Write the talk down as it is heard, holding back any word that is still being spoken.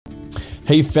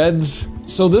Hey feds,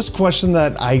 so this question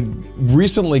that I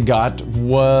recently got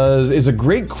is a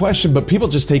great question, but people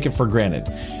just take it for granted.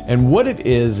 And what it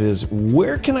is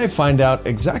where can I find out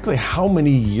exactly how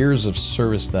many years of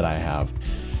service that I have?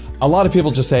 A lot of people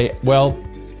just say, well,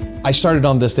 I started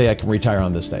on this day, I can retire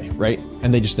on this day, right?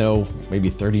 And they just know maybe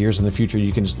 30 years in the future,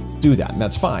 you can just do that, and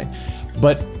that's fine.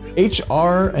 But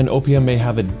HR and OPM may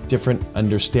have a different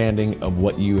understanding of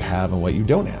what you have and what you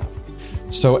don't have.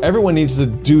 So everyone needs to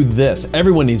do this.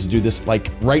 Everyone needs to do this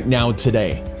like right now,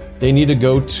 today. They need to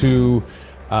go to,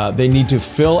 they need to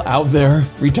fill out their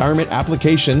retirement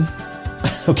application,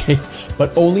 okay?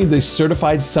 But only the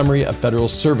certified summary of federal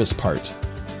service part.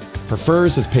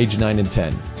 Prefers is page 9 and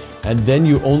 10. And then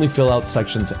you only fill out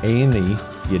sections A and E.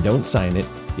 You don't sign it.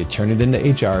 You turn it into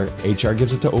HR. HR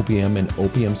gives it to OPM, and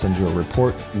OPM sends you a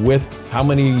report with how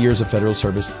many years of federal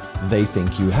service they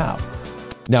think you have.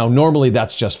 Now, normally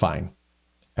that's just fine.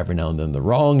 Every now and then they're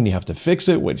wrong and you have to fix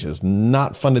it, which is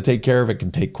not fun to take care of. It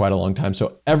can take quite a long time.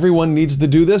 So everyone needs to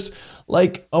do this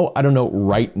like,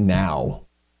 right now,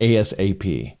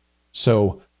 ASAP.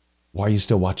 So why are you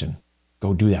still watching?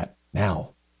 Go do that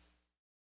now.